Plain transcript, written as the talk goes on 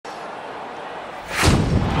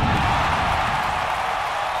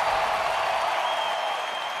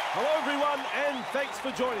Thanks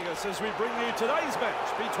for joining us as we bring you today's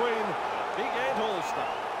match between Big Ant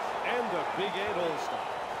All-Stars and the Big Ant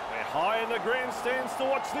All-Stars. We're high in the grandstands to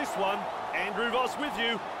watch this one. Andrew Voss with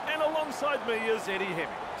you, and alongside me is Eddie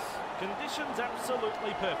Hemmings. Conditions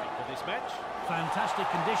absolutely perfect for this match. Fantastic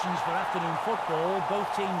conditions for afternoon football.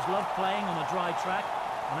 Both teams love playing on a dry track,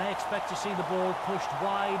 and I expect to see the ball pushed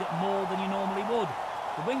wide more than you normally would.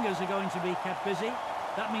 The wingers are going to be kept busy.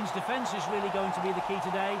 That means defence is really going to be the key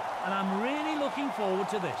today, and I'm really looking forward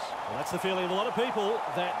to this. Well, that's the feeling of a lot of people,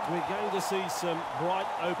 that we're going to see some bright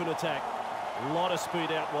open attack. A lot of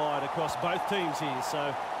speed out wide across both teams here,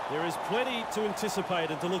 so there is plenty to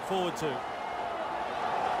anticipate and to look forward to.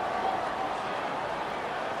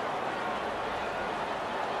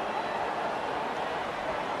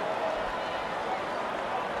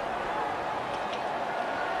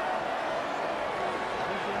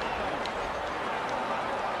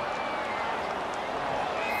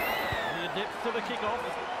 Depth to the kickoff.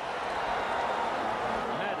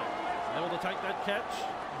 Madden able to take that catch.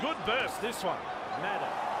 Good burst this one. Madden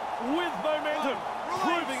with momentum,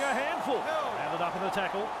 proving a handful. Rounded up in the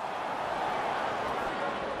tackle.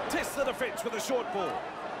 Tests the defence with a short ball.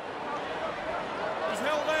 He's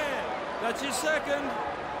held there. That's his second.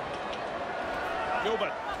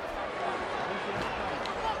 Gilbert.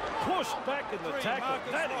 Pushed back in the tackle.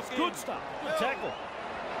 That is good stuff. Good tackle.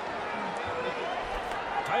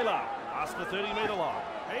 Taylor. Past the 30-metre line.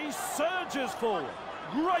 He surges forward.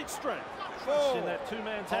 Great strength. Trust in that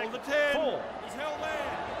two-man tag. Hold the 10. 4. He's held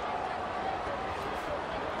there.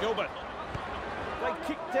 Gilbert. They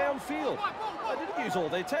kicked downfield. They didn't use all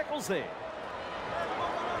their tackles there.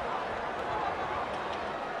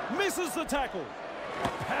 Misses the tackle.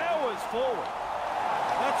 Powers forward.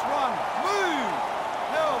 That's run. Move.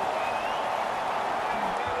 Held.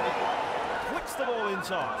 Flicks the ball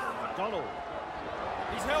inside. McDonald.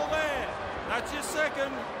 He's held there. That's his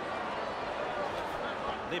second.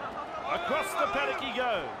 Lip. Across the paddock he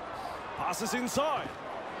goes. Passes inside.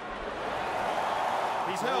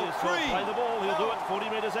 He's held. 3. Play the ball. He'll do it 40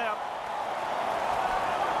 metres out.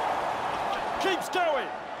 Keeps going.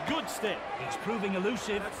 Good step. He's proving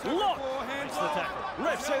elusive. Lock. Makes the tackle.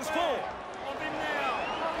 Ref says 4. On him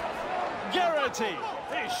now. Garrity.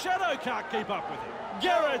 His shadow can't keep up with him.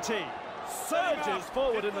 Garrity surges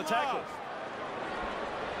forward in the tackle.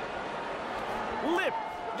 Lip,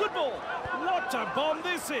 good ball. What a bomb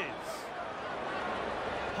this is.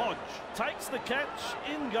 Hodge takes the catch,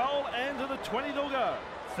 in goal, and to the 20 to go.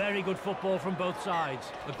 Very good football from both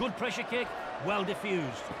sides. A good pressure kick, well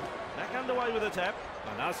diffused. Back underway with a tap.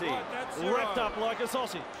 Manassi wrapped up like a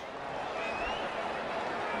sausage.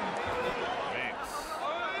 Banks.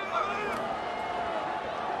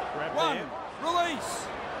 Grab there. Release.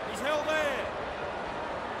 He's held there.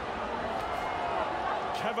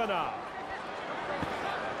 Kavanagh.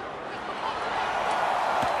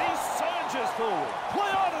 Forward.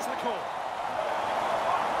 Play on as the call.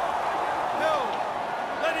 Held.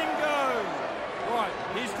 Let him go. Right,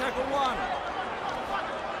 he's tackle 1.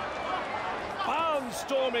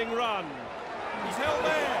 Barnstorming run. He's held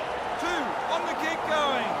there. 2. On the kick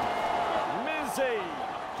going. Mizzy.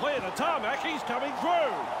 Clear the tarmac. He's coming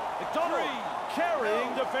through. McDonald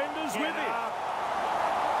carrying defenders with him.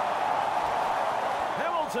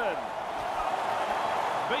 Hamilton.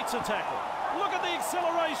 Beats a tackle. Look at the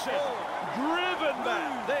acceleration. Driven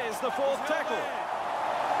back. There's the 4th tackle.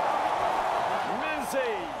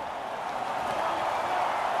 Mizzy.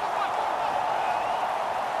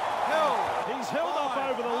 He's held up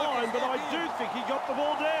over the line, but I do think he got the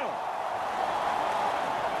ball down.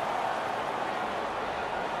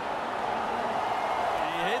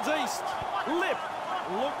 He heads east. Lip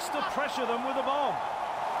looks to pressure them with a bomb.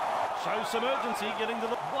 Shows some urgency getting to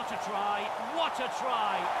the... What a try, what a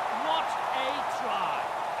try, what a try.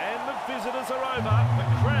 And the visitors are over. The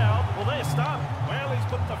crowd, well, they're stunned. Well, he's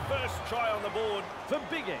put the first try on the board for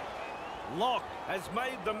Big Ant. Locke has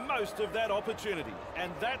made the most of that opportunity,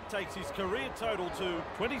 and that takes his career total to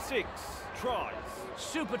 26 tries.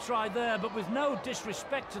 Super try there, but with no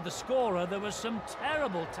disrespect to the scorer, there was some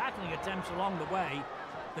terrible tackling attempts along the way.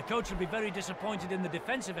 The coach will be very disappointed in the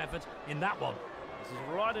defensive effort in that one. This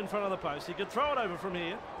is right in front of the post. He could throw it over from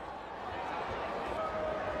here.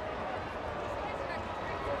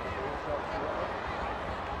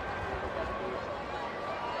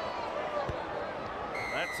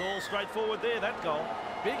 That's all straightforward there, that goal.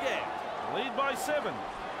 Big Ant lead by 7.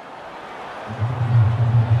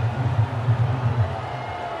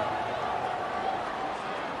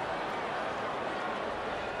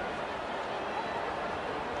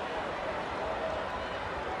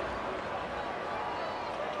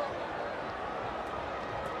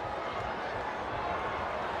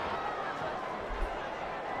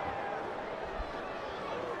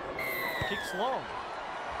 Kicks long.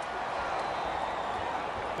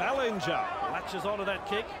 Ballinger latches onto that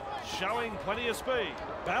kick, showing plenty of speed.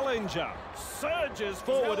 Ballinger surges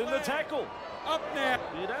forward in the tackle. Up now.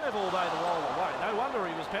 You don't have all day to roll away. No wonder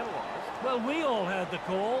he was penalised. Well, we all heard the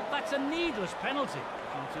call. That's a needless penalty.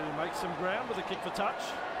 Looking to make some ground with a kick for touch.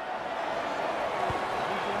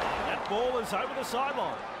 That ball is over the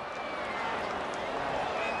sideline.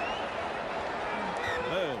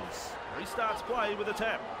 Burns restarts play with a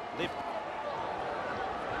tap. Lip.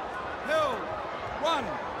 Hill. One.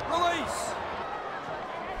 Release.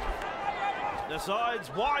 Decides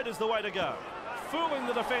wide is the way to go. Fooling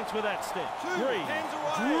the defence with that step. Green hands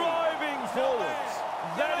away. driving forwards.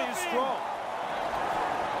 That is strong.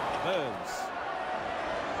 Burns.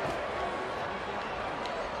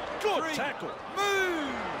 Good tackle.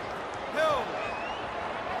 Move. Hill.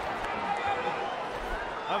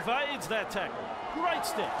 Evades that tackle. Great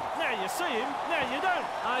step. Now you see him, now you don't.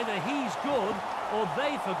 Either he's good or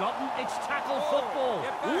they've forgotten it's tackle football.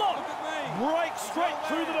 Get back. Look, Look at me. break straight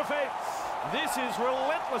through the defence. This is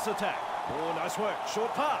relentless attack. Oh, nice work.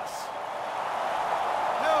 Short pass.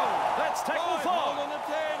 Hill. That's tackle 5. Hold on the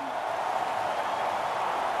 10.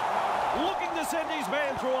 Looking to send his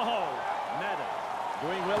man through a hole. Madden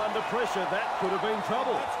doing well under pressure. That could have been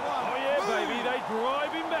trouble. That's one. Oh, yeah, Move. baby. They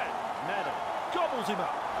drive him back. Madden gobbles him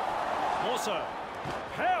up. Also,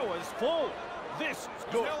 powers forward. This is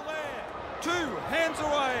good. Hill there. 2 hands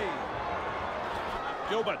away.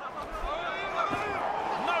 Gilbert.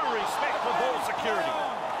 No respect for ball security.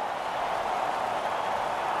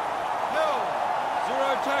 Hill.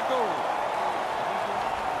 0 tackle.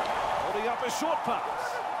 Holding up a short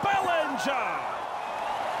pass. Ballinger.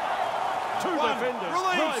 2 One. defenders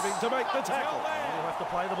Release. driving to make the tackle. Held there. He'll have to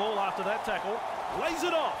play the ball after that tackle. Lays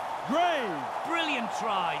it off. Gray. Brilliant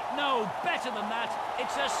try. No, better than that.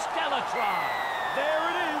 It's a stellar try. There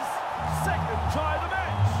it is. Second try of the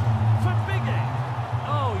match for Big Ed.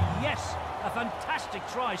 Oh, yes. A fantastic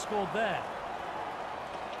try scored there.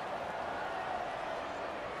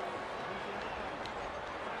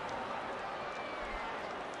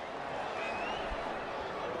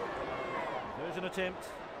 There's an attempt.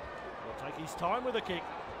 He'll take his time with the kick.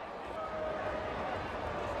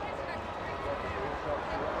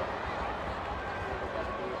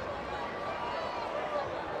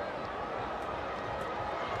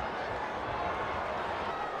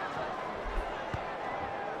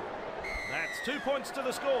 That's 2 points to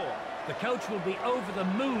the score. The coach will be over the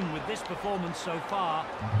moon with this performance so far,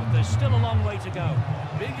 but there's still a long way to go.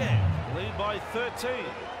 Big Ed lead by 13.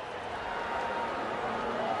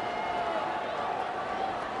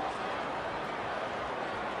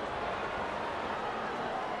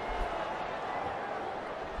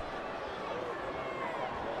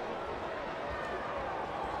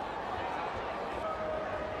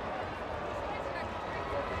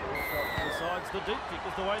 Decides the deep kick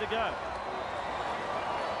is the way to go.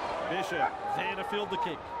 Bishop there to field the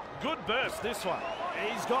kick. Good burst this one.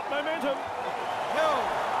 He's got momentum. Hill.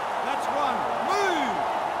 That's 1. Move.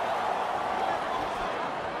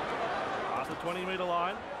 Past the 20-metre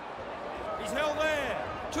line. He's held there.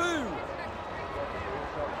 2.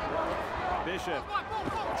 Bishop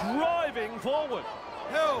driving forward.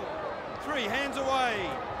 Hill. 3 hands away.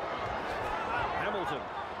 Hamilton.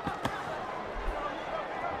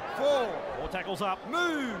 4. 4 tackles up.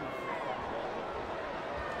 Move.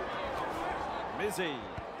 Mizzy.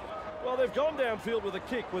 Well, they've gone downfield with a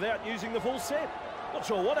kick without using the full set. Not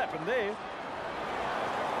sure what happened there.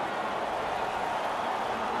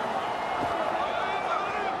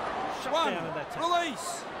 Shut 1. down in that tackle.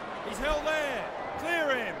 Release. He's held there.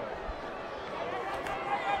 Clear him.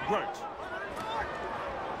 Grote.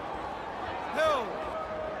 Hill.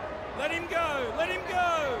 Let him go. Let him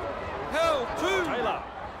go. Hill. 2. Taylor.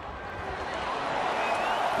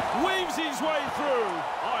 Weaves his way through.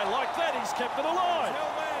 I like that. He's kept it alive.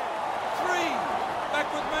 Held there. 3.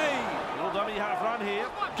 Back with me. Little dummy half run here.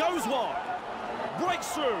 Goes wide. Breaks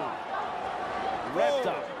through. Wrapped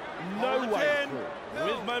up. No On the way 10. through. Hill.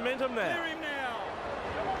 With momentum now. Clear him now.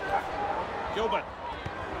 Gilbert.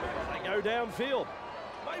 They go downfield.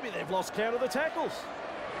 Maybe they've lost count of the tackles.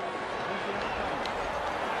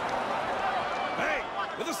 Bang!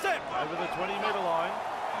 With a step. Over the 20-metre line.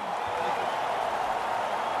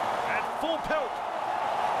 At full pelt.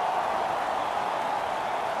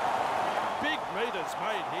 Big meters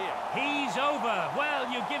made here. He's over. Well,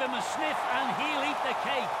 you give him a sniff and he'll eat the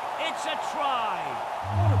cake. It's a try.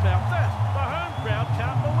 What about that? The home crowd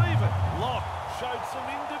can't believe it. Locke showed some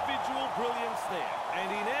individual brilliance there. And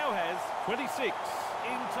he now has 26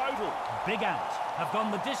 in total. Big Ant have gone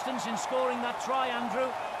the distance in scoring that try, Andrew.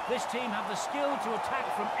 This team have the skill to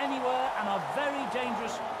attack from anywhere and are very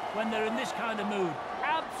dangerous when they're in this kind of mood.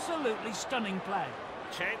 Absolutely stunning play.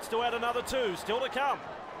 Chance to add another two, still to come.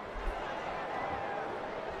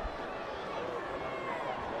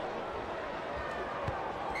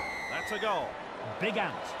 That's a goal. Big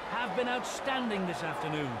Ants have been outstanding this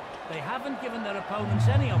afternoon. They haven't given their opponents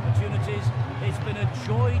any opportunities. It's been a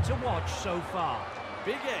joy to watch so far.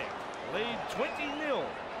 Big Ant lead 20-0.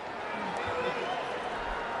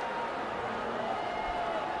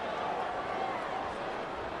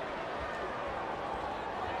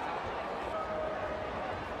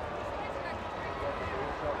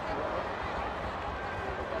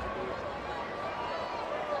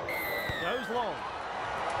 Goes long.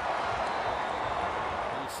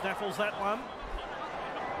 He snaffles that one.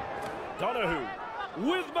 Donahue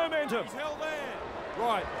with momentum. He's held there.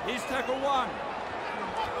 Right, here's tackle one.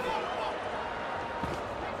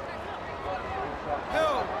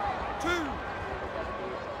 Held. Two.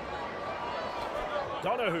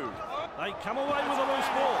 Donahue. They come away with a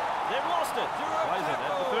loose ball. They've lost it. Plays it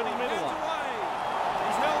at the 30-metre line.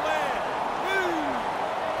 He's held there.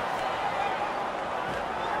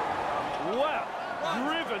 Wow.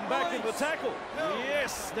 Driven back in the tackle.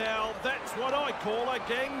 Yes, now that's what I call a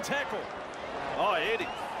gang tackle. Oh, Eddie,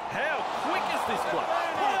 how quick is this bloke?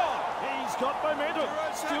 Oh, he's got momentum.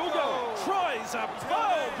 Still going. Tries a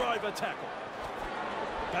pile driver tackle.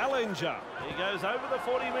 Ballinger. He goes over the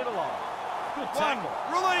 40-metre line. Good tackle.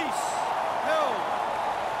 Release. Held.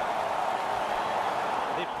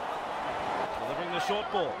 Lip. Delivering the short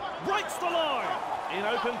ball. Breaks the line. In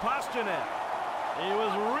open pasture now. He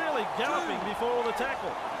was really galloping before the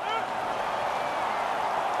tackle.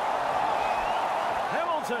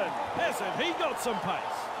 Hamilton, hasn't he got some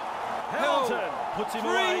pace? Hamilton puts him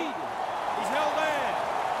away. He's held there.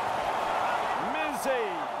 Mizzy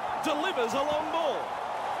delivers a long ball.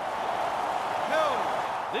 Held.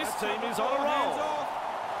 This team is on a roll.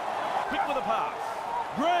 Quick with a pass.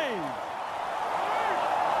 Green.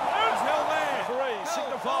 He's held there. Referee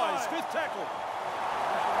signifies fifth tackle.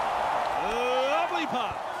 Lovely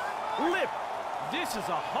pass. Lip. This is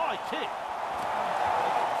a high kick.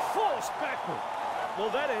 Forced backward. Well,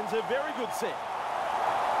 that ends a very good set.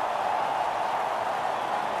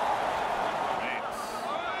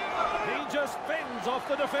 He just fends off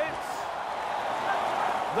the defence.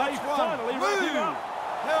 They finally wrap him up.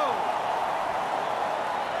 Held.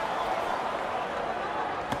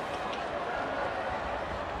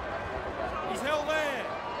 He's held there.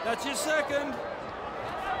 That's your second.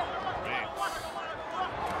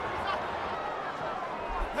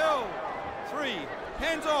 Held. Three.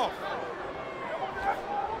 Hands off.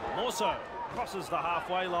 Morso crosses the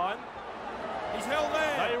halfway line. He's held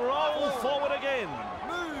there. They roll forward again.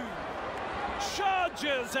 Move.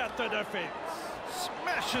 Charges at the defence.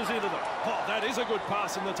 Smashes into them. Oh, that is a good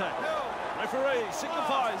pass in the tackle. Referee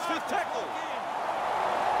signifies fifth tackle.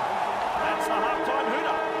 That's the half-time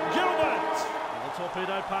hooter. Gilbert. And the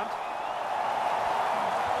torpedo punt.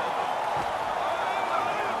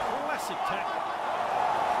 Classic tackle.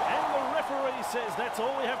 And the referee says that's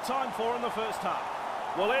all we have time for in the first half.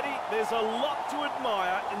 Well, Eddie, there's a lot to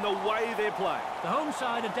admire in the way they're playing. The home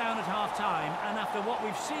side are down at half-time, and after what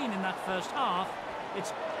we've seen in that first half,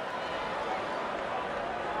 it's...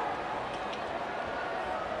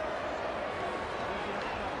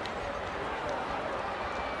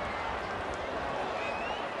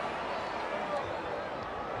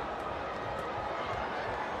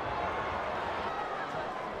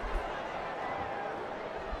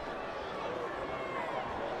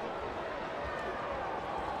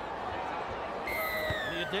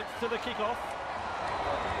 Depth to the kickoff.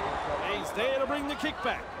 He's there to bring the kick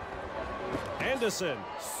back. Anderson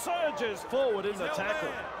surges forward in the tackle.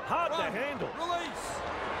 Hard to handle. Release.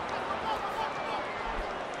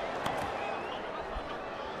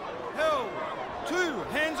 Held. Two.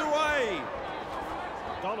 Hands away.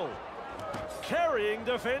 Donald carrying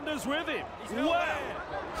defenders with him. Wow.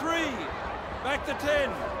 Three. Back to 10.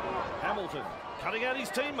 Hamilton cutting out his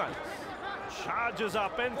teammates. Charges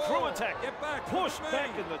up and through attack. Pushed back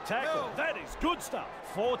in the tackle. That is good stuff.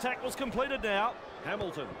 4 tackles completed now.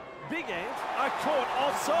 Hamilton. Big Ant are caught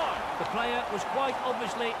offside. The player was quite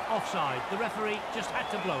obviously offside. The referee just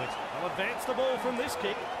had to blow it. They'll advance the ball from this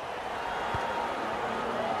kick.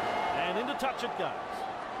 And into touch it goes.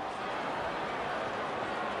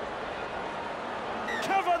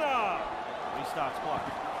 Kavanagh. Restarts play.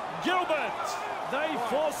 Gilbert. They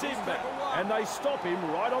force him back. And they stop him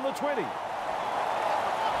right on the 20.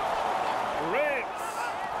 Reds.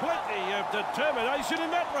 Plenty of determination in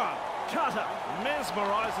that run. Cutter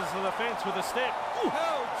mesmerises the defence with a step.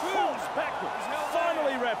 Falls backwards.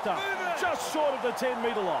 Finally wrapped up. Just short of the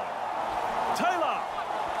 10-metre line. Taylor.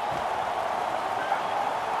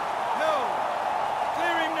 Hill.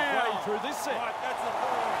 Clear him now. Way through this set. Right, that's the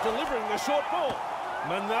ball. Delivering the short ball.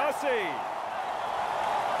 Manassi.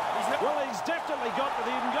 Well, he's definitely got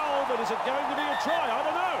within goal, but is it going to be a try? I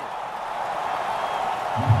don't know.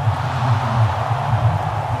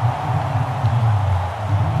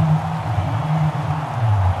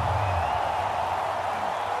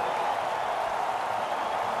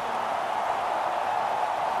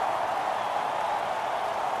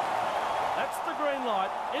 That's the green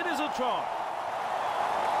light. It is a try.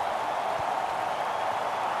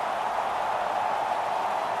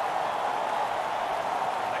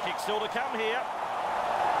 Still to come here.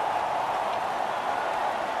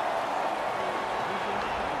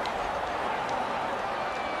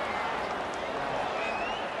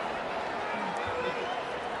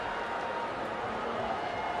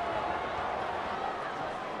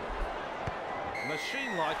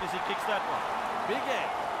 Machine-like as he kicks that one. Big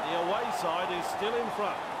Ant. The away side is still in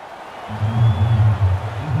front.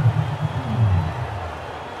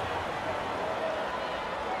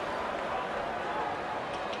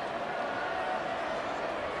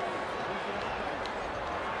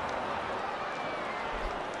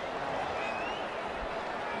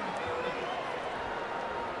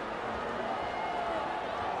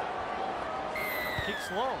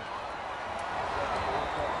 Kicks long.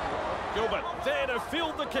 Gilbert there to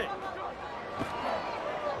field the kick.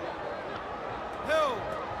 Hill.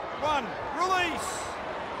 One. Release.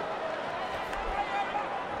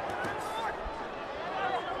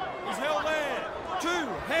 He's held there. Two.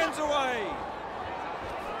 Hands away.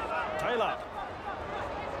 Taylor.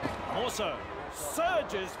 Also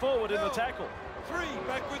surges forward in the tackle. Three.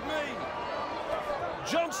 Back with me.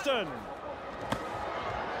 Johnston.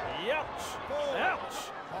 Ouch.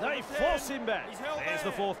 Ouch. They force him back. There's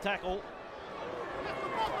the fourth tackle.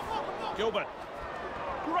 Gilbert.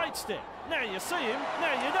 Great step. Now you see him,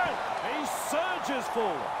 now you don't. He surges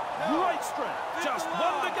forward. Great strength. Just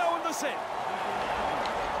one to go in the set.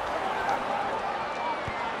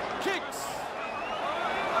 Kicks.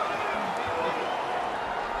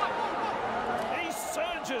 He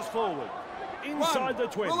surges forward. Inside the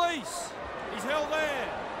 20. Release. He's held there.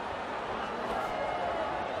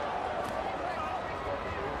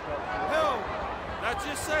 That's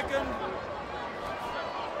your second.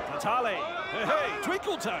 Natale. Hey,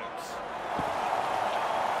 Twinkle Toes.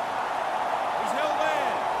 He's held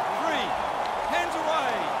there. Three. Hands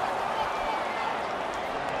away.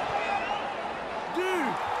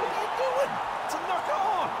 Dude, what are you doing? It's a knock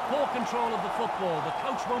on. Poor control of the football. The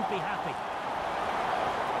coach won't be happy.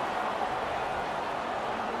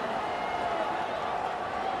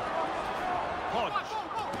 Hodge.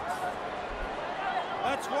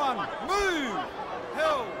 That's one. Move.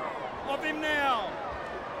 Hill. Off him now.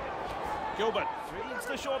 Gilbert feeds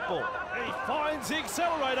the short ball. He finds the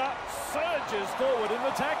accelerator. Surges forward in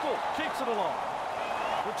the tackle. Kicks it along.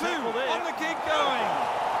 The tackle there. On the kick going.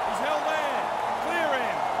 He's held there. Clear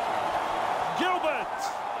him. Gilbert.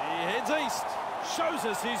 He heads east. Shows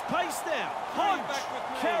us his pace now. Hodge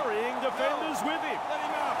carrying defenders with him. Let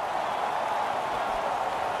him up.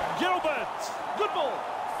 Gilbert. Good ball.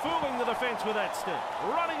 Fooling the defence with that step.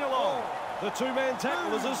 Running along. The two-man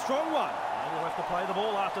tackle is a strong one. And you'll have to play the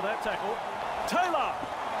ball after that tackle. Taylor.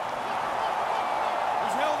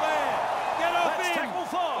 He's held there. Get off him. Tackle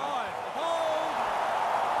 5. Hold.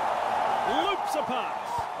 Loops a pass.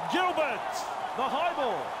 Gilbert. The high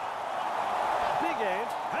ball. Big Ant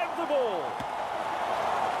have the ball.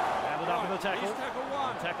 Handed up in the tackle. He's tackle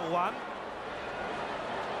 1. Tackle 1.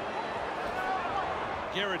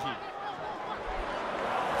 Garrity.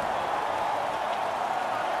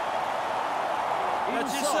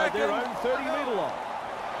 That's your Inside second. their own 30-metre line.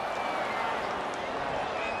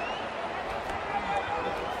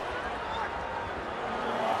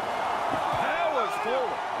 Powers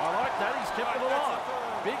forward. I like that. He's kept it alive.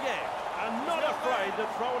 Big Ant are not afraid to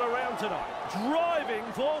throw it around tonight. Driving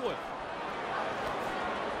forward.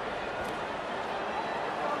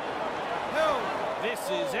 Hill. This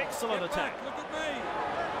is excellent attack. Look at me.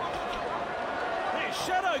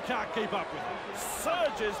 Shadow can't keep up with him.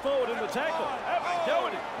 Surges forward in the tackle. Have a go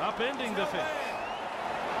at him. Upending defence.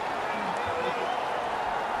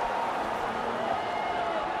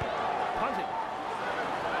 Punting.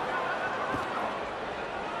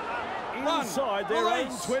 Inside their own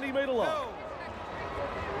 20-metre line.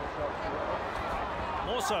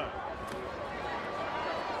 Also.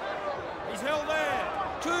 He's held there.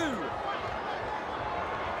 2.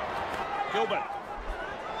 Gilbert.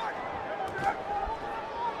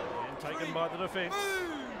 Taken by the defence.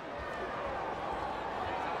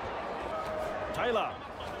 Taylor.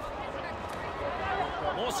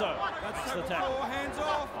 Also, that's the tackle. Hands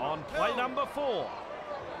off. On play number 4.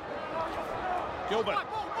 Gilbert.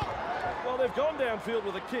 Well, they've gone downfield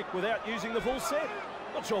with a kick without using the full set.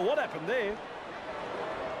 Not sure what happened there.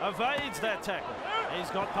 Evades that tackle. He's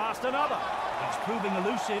got past another. He's proving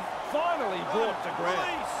elusive. Finally brought to ground.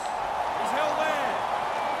 Release. He's held there.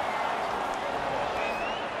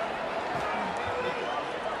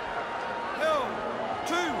 Held.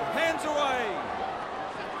 2 hands away.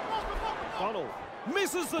 Donald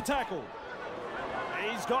misses the tackle.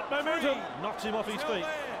 He's got momentum. Knocks him off his feet.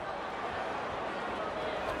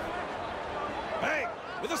 Bang!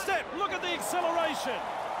 With a step. Look at the acceleration.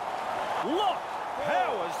 Look.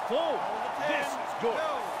 Powers forward. This is good.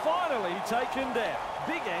 Finally taken down.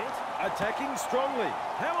 Big Ant attacking strongly.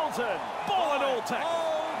 Hamilton. Ball and all tackle.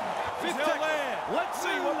 Fifth tackle. Let's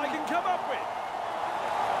see what they can come up with.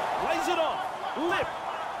 Lays it off. Lip.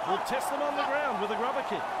 Will test them on the ground with a grubber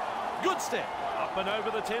kick. Good step. Up and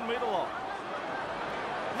over the 10-metre line.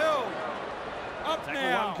 Held. Up Tackle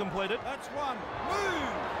now. 1 completed. That's 1.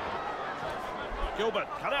 Move. Gilbert,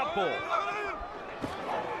 cut out ball.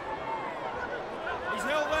 He's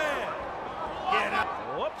held there. Get up.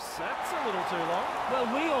 Whoops, that's a little too long. Well,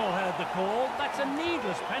 we all heard the call. That's a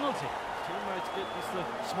needless penalty. Teammates get just a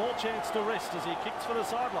small chance to rest as he kicks for the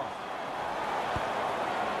sideline.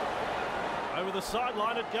 Over the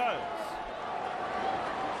sideline it goes.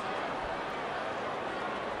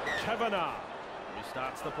 Kavanagh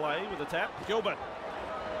restarts the play with a tap. Gilbert.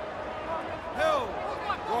 Held.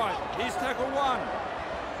 Right, here's tackle 1.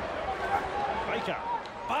 Baker.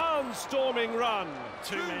 Barnstorming run.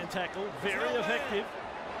 2-man tackle, very effective.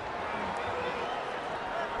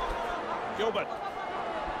 Gilbert.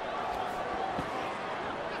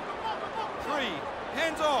 3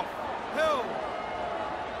 hands off. Held.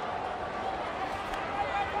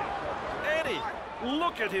 Eddie,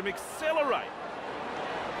 look at him accelerate.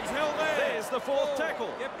 He's held there. There's the 4th tackle.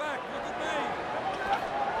 Get back, look at me.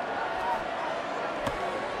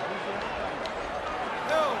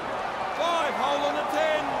 Held. 5, hold on the 10.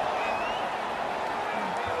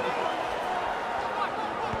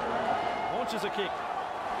 Launches a kick.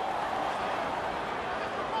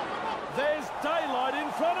 There's daylight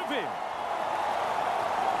in front of him.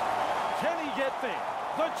 Can he get there?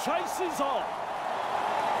 The chase is on.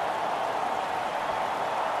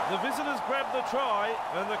 The visitors grab the try,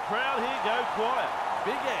 and the crowd here go quiet.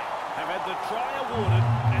 Big Ant have had the try awarded,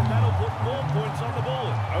 and that'll put more points on the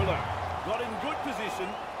board. Olo got in good position,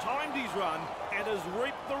 timed his run, and has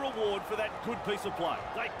reaped the reward for that good piece of play.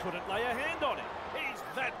 They couldn't lay a hand on him. He's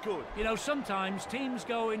that good. You know, sometimes teams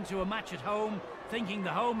go into a match at home thinking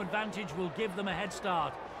the home advantage will give them a head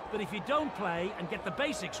start. But if you don't play and get the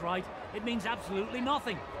basics right, it means absolutely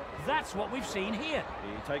nothing. That's what we've seen here.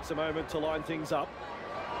 He takes a moment to line things up.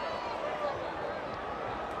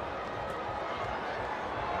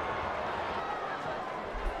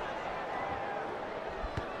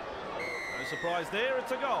 No surprise there,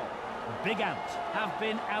 it's a goal. Big Ant have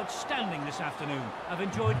been outstanding this afternoon. I've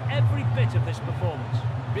enjoyed every bit of this performance.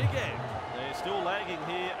 Big Ant, they're still lagging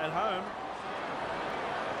here at home.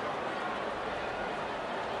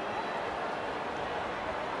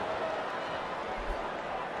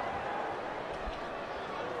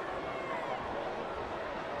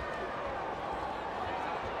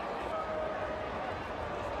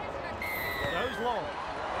 Goes long.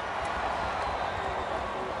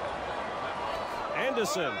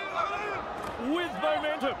 Anderson with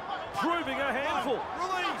momentum, proving a handful.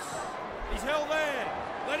 Release. He's held there.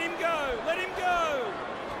 Let him go. Let him go.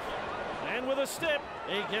 And with a step,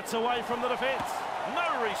 he gets away from the defence.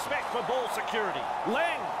 No respect for ball security.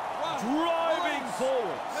 Lang driving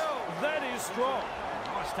forwards. That is strong.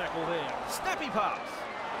 Nice tackle there. Snappy pass.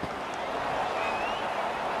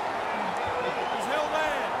 He's held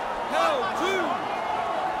there. Held 2.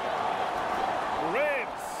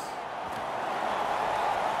 Reds.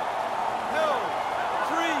 Held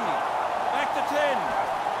 3. Back to 10.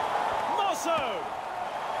 Mosso.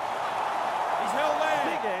 He's held there.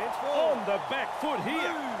 Big Ant on the back foot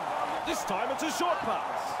here. This time it's a short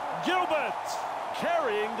pass. Gilbert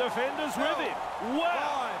carrying defenders with him.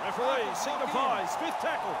 Wow. Referee signifies 5th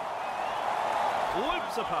tackle.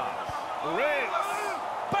 Loops a pass. Reds.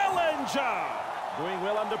 Ballinger. Doing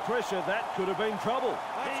well under pressure. That could have been trouble.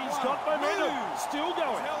 He's got momentum. Still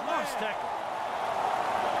going. Nice tackle.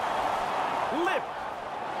 Lip.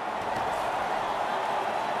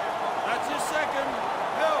 That's his 2nd.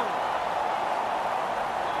 Held.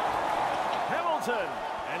 Hamilton.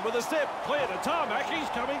 And with a step, clear to tarmac. He's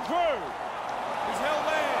coming through. He's held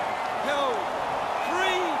there. Held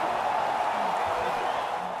 3.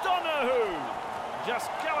 Donahue. just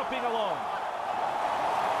galloping along.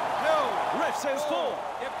 Held. Ref says four.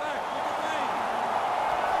 Get back. Look at me.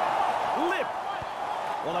 Lip.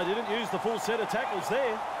 Well, they didn't use the full set of tackles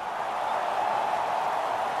there.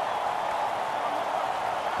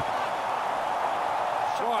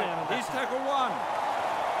 Right, here's tackle one.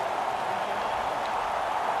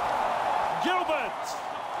 Gilbert.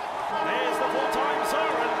 There's the full-time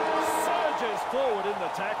siren. Surges forward in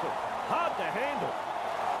the tackle. Hard to handle.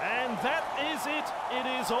 And that is it. It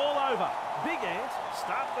is all over. Big Ant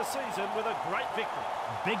start the season with a great victory.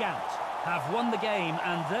 Big Ant have won the game,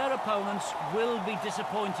 and their opponents will be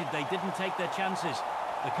disappointed they didn't take their chances.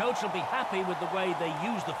 The coach will be happy with the way they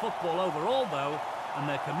used the football overall, though, and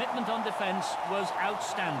their commitment on defence was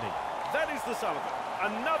outstanding. That is the Sullivan.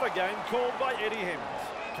 Another game called by Eddie Hemmings.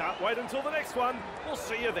 Can't wait until the next one. We'll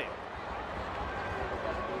see you then.